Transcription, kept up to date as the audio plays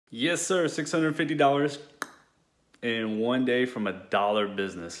Yes, sir. $650 in one day from a dollar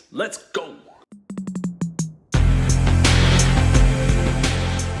business. Let's go.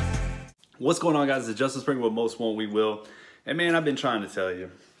 What's going on, guys? It's Justin Springer with Most Won't We Will. And man, I've been trying to tell you.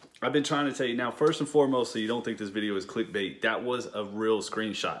 Now, first and foremost, so you don't think this video is clickbait, that was a real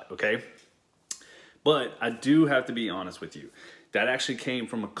screenshot, okay? But I do have to be honest with you. That actually came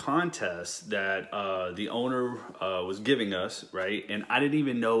from a contest that the owner was giving us, right? And I didn't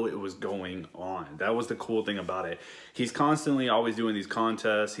even know it was going on. That was the cool thing about it. He's constantly always doing these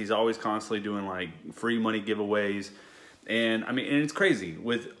contests. He's always constantly doing like free money giveaways. And I mean, and it's crazy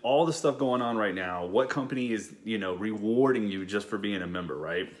with all the stuff going on right now. What company is, you know, rewarding you just for being a member,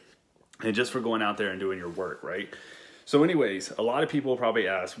 right? And just for going out there and doing your work, right? So anyways, a lot of people probably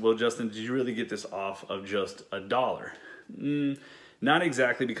ask, well, Justin, did you really get this off of just $1? Not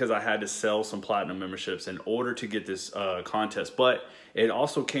exactly, because I had to sell some platinum memberships in order to get this contest, but it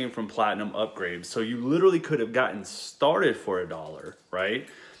also came from platinum upgrades. So you literally could have gotten started for $1, right?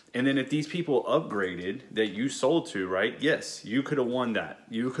 And then if these people upgraded that you sold to, right? Yes, you could have won that.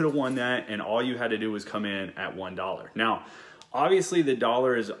 You could have won that, and all you had to do was come in at $1. Now, obviously the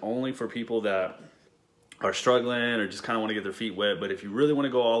dollar is only for people that are struggling or just kind of want to get their feet wet. But if you really want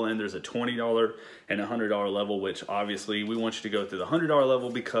to go all in, there's a $20 and a $100 level, which obviously we want you to go through the $100 level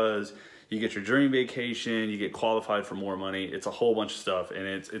because you get your dream vacation, you get qualified for more money. It's a whole bunch of stuff, and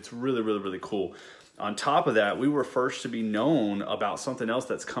it's really, really, really cool. On top of that, we were first to be known about something else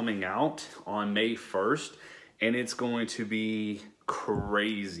that's coming out on May 1st, and it's going to be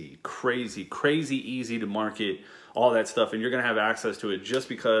crazy, crazy, crazy easy to market, all that stuff, and you're going to have access to it just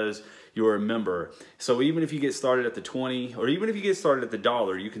because you're a member. So even if you get started at the 20, or even if you get started at the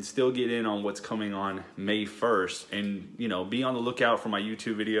 $1, you can still get in on what's coming on May 1st. And, you know, be on the lookout for my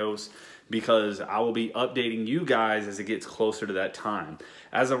YouTube videos, because I will be updating you guys as it gets closer to that time.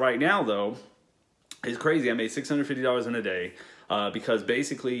 As of right now, though, it's crazy. I made $650 in a day because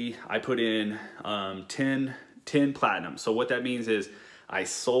basically I put in 10 platinum. So what that means is I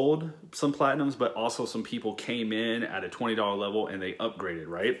sold some platinums, but also some people came in at a $20 level and they upgraded,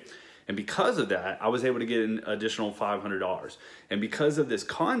 right? And because of that, I was able to get an additional $500. And because of this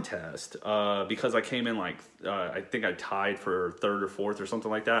contest, because I came in like, I think I tied for third or fourth or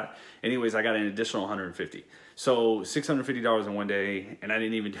something like that. Anyways, I got an additional $150. So $650 in one day, and I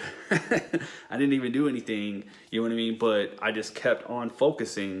didn't even do anything, you know what I mean? But I just kept on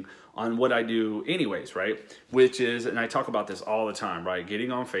focusing on what I do anyways, right? Which is, and I talk about this all the time, right?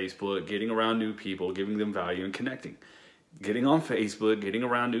 Getting on Facebook, getting around new people, giving them value and connecting. Getting on Facebook, getting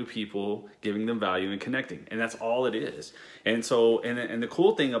around new people, giving them value and connecting. And that's all it is. And so, and the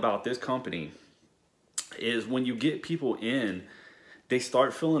cool thing about this company is when you get people in, they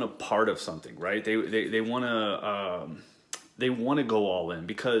start feeling a part of something, right? They want to go all in,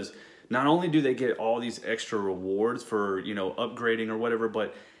 because not only do they get all these extra rewards for, you know, upgrading or whatever,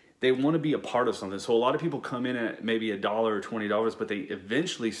 but they want to be a part of something. So a lot of people come in at maybe $1 or $20, but they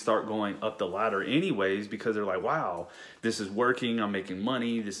eventually start going up the ladder anyways, because they're like, wow, this is working. I'm making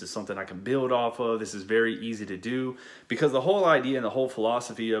money. This is something I can build off of. This is very easy to do. Because the whole idea and the whole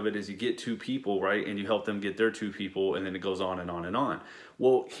philosophy of it is you get two people, right? And you help them get their two people, and then it goes on and on and on.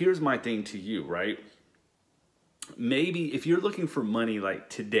 Well, here's my thing to you, right? Maybe if you're looking for money like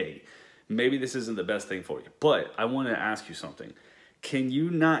today, maybe this isn't the best thing for you. But I want to ask you something. Can you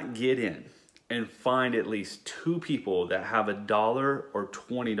not get in and find at least two people that have $1 or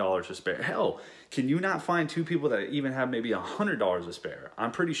 $20 to spare? Hell, can you not find two people that even have maybe $100 to spare?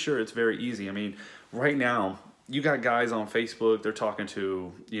 I'm pretty sure it's very easy. I mean, right now, you got guys on Facebook, they're talking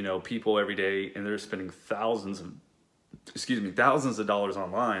to, you know, people every day, and they're spending thousands of dollars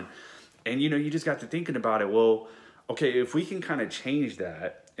online. And, you know, you just got to thinking about it. Well, okay, if we can kind of change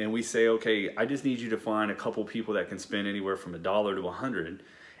that, and we say, okay, I just need you to find a couple people that can spend anywhere from $1 to $100,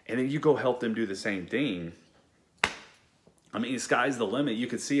 and then you go help them do the same thing. I mean, the sky's the limit. You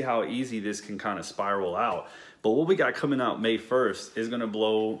can see how easy this can kind of spiral out. But what we got coming out May 1st is gonna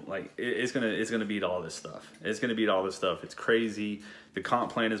blow, like it's gonna beat all this stuff. It's gonna beat all this stuff. It's crazy. The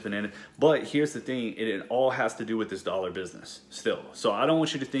comp plan has been in it. But here's the thing, it all has to do with this dollar business still. So I don't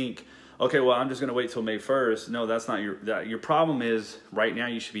want you to think, okay, well, I'm just going to wait till May 1st. No, that's not your problem. Is right now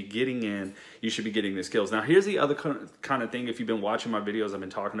you should be getting in, you should be getting the skills. Now, here's the other kind of thing. If you've been watching my videos, I've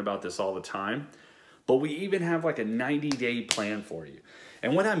been talking about this all the time, but we even have like a 90-day plan for you.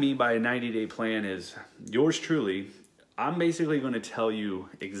 And what I mean by a 90-day plan is yours truly, I'm basically going to tell you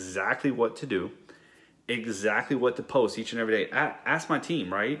exactly what to do, exactly what to post each and every day. Ask my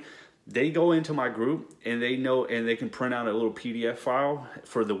team, right? They go into my group and they know, and they can print out a little PDF file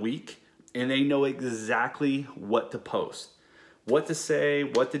for the week, and they know exactly what to post. what to say,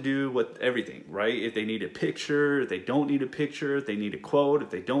 what to do, what everything, right? If they need a picture, if they don't need a picture, if they need a quote, if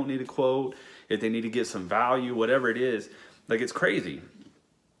they don't need a quote, if they need to get some value, whatever it is, like it's crazy.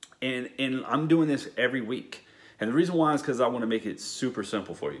 And I'm doing this every week. And the reason why is because I want to make it super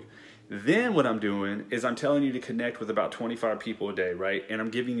simple for you. Then what I'm doing is I'm telling you to connect with about 25 people a day, right? And I'm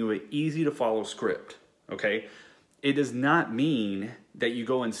giving you an easy to follow script, okay? It does not mean that you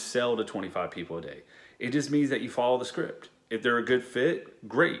go and sell to 25 people a day. It just means that you follow the script. If they're a good fit,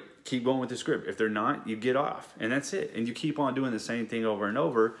 great. Keep going with the script. If they're not, you get off. And that's it. And you keep on doing the same thing over and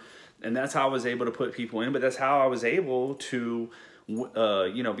over. And that's how I was able to put people in. But that's how I was able to,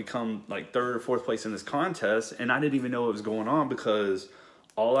 you know, become like 3rd or 4th place in this contest. And I didn't even know what was going on because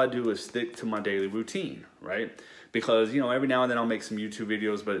all I do is stick to my daily routine, right? Because, you know, every now and then I'll make some YouTube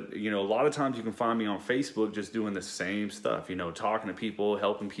videos, but, you know, a lot of times you can find me on Facebook just doing the same stuff, you know, talking to people,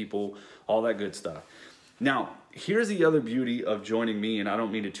 helping people, all that good stuff. Now, here's the other beauty of joining me, and I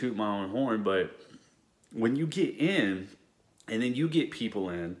don't mean to toot my own horn, but when you get in and then you get people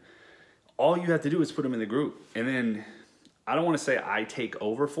in, all you have to do is put them in the group. And then I don't want to say I take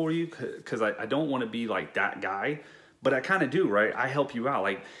over for you because I don't want to be like that guy, but I kind of do, right? I help you out.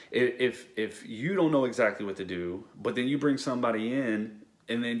 Like if you don't know exactly what to do, but then you bring somebody in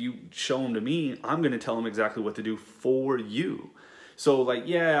and then you show them to me, I'm going to tell them exactly what to do for you. So like,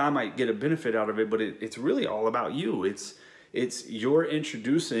 yeah, I might get a benefit out of it, but it's really all about you. It's you're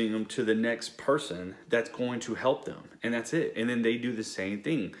introducing them to the next person that's going to help them. And that's it. And then they do the same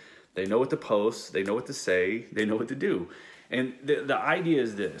thing. They know what to post. They know what to say. They know what to do. And the idea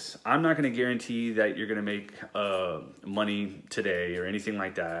is this. I'm not going to guarantee that you're going to make money today or anything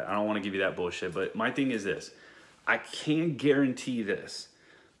like that. I don't want to give you that bullshit. But my thing is this. I can guarantee this.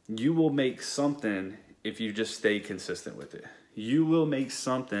 You will make something if you just stay consistent with it. You will make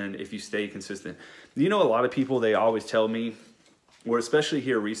something if you stay consistent. You know, a lot of people, they always tell me, or especially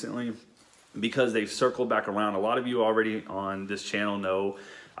here recently, because they've circled back around. A lot of you already on this channel know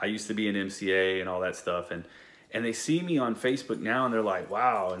I used to be an MCA and all that stuff. And they see me on Facebook now and they're like,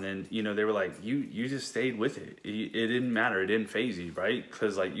 wow. And then, you know, they were like, you just stayed with it. It didn't matter. It didn't phase you, right?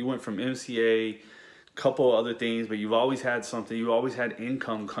 Because like you went from MCA, couple other things, but you've always had something. You always had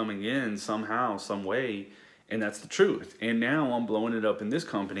income coming in somehow, some way. And that's the truth. And now I'm blowing it up in this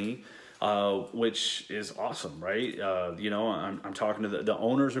company, which is awesome, right? You know, I'm talking to the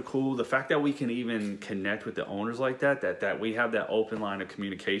owners are cool. The fact that we can even connect with the owners like that we have that open line of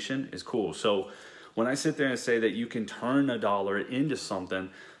communication is cool. So when I sit there and say that you can turn $1 into something,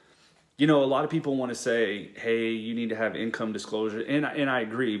 you know, a lot of people want to say, hey, you need to have income disclosure. And I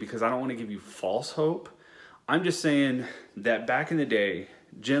agree because I don't want to give you false hope. I'm just saying that back in the day,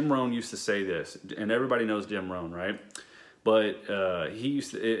 Jim Rohn used to say this, and everybody knows Jim Rohn, right? But he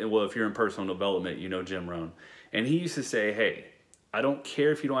used to, well, if you're in personal development, you know Jim Rohn. And he used to say, hey, I don't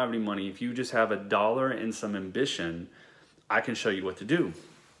care if you don't have any money. If you just have $1 and some ambition, I can show you what to do.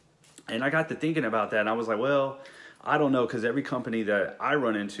 And I got to thinking about that, and I was like, well, I don't know, because every company that I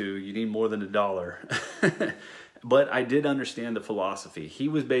run into, you need more than $1. But I did understand the philosophy. He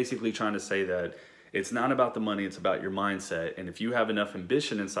was basically trying to say that it's not about the money, it's about your mindset. And if you have enough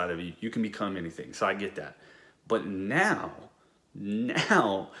ambition inside of you, you can become anything. So I get that. But now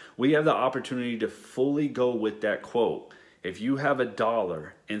we have the opportunity to fully go with that quote. If you have $1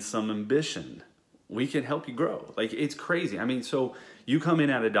 and some ambition, we can help you grow. Like, it's crazy. I mean, so you come in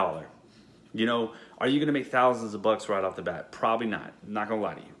at $1. You know, are you going to make thousands of bucks right off the bat? Probably not. I'm not going to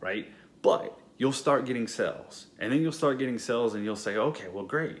lie to you, right? But you'll start getting sales. And then you'll start getting sales and you'll say, okay, well,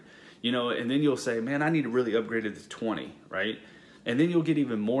 great. You know, and then you'll say, man, I need to really upgrade it to 20, right? And then you'll get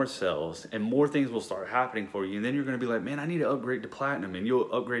even more sales and more things will start happening for you. And then you're going to be like, man, I need to upgrade to platinum, and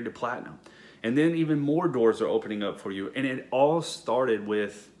you'll upgrade to platinum. And then even more doors are opening up for you. And it all started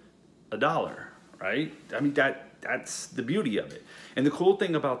with $1, right? I mean, that's the beauty of it. And the cool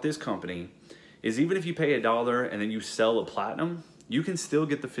thing about this company is even if you pay $1 and then you sell a platinum, you can still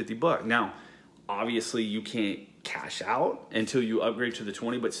get the 50 bucks. Now, obviously you can't cash out until you upgrade to the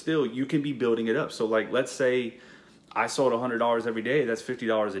 20, but still you can be building it up. So like, let's say I sold $100 every day, that's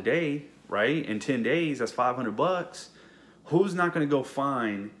 $50 a day, right? In 10 days, that's 500 bucks. Who's not going to go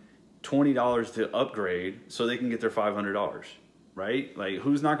find $20 to upgrade so they can get their $500, right? Like,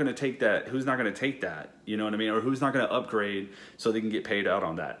 who's not going to take that? Who's not going to take that? You know what I mean? Or who's not going to upgrade so they can get paid out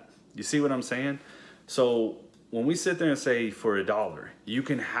on that? You see what I'm saying? So when we sit there and say for $1, you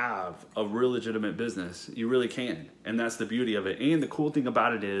can have a real legitimate business. You really can. And that's the beauty of it. And the cool thing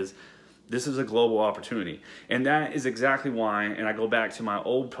about it is this is a global opportunity. And that is exactly why, and I go back to my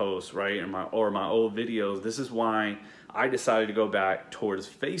old posts, right? And my old videos. This is why I decided to go back towards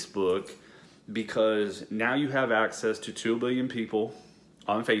Facebook, because now you have access to 2 billion people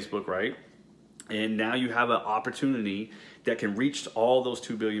on Facebook, right? And now you have an opportunity that can reach all those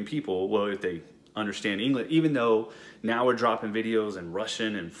 2 billion people. Well, if they understand English, even though now we're dropping videos in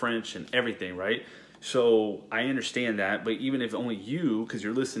Russian and French and everything, right? So I understand that, but even if only you, because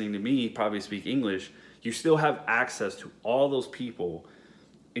you're listening to me, probably speak English, you still have access to all those people.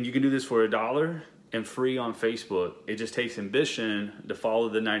 And you can do this for $1 and free on Facebook. It just takes ambition to follow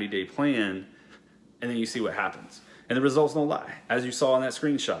the 90-day plan, and then you see what happens. And the results don't lie. As you saw in that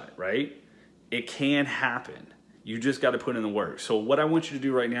screenshot, right? It can happen. You just got to put in the work. So what I want you to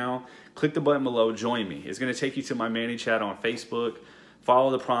do right now, click the button below, join me. It's going to take you to my ManyChat on Facebook.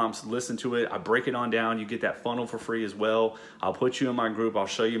 Follow the prompts, listen to it. I break it on down. You get that funnel for free as well. I'll put you in my group. I'll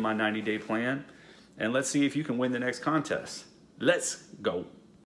show you my 90-day plan. And let's see if you can win the next contest. Let's go.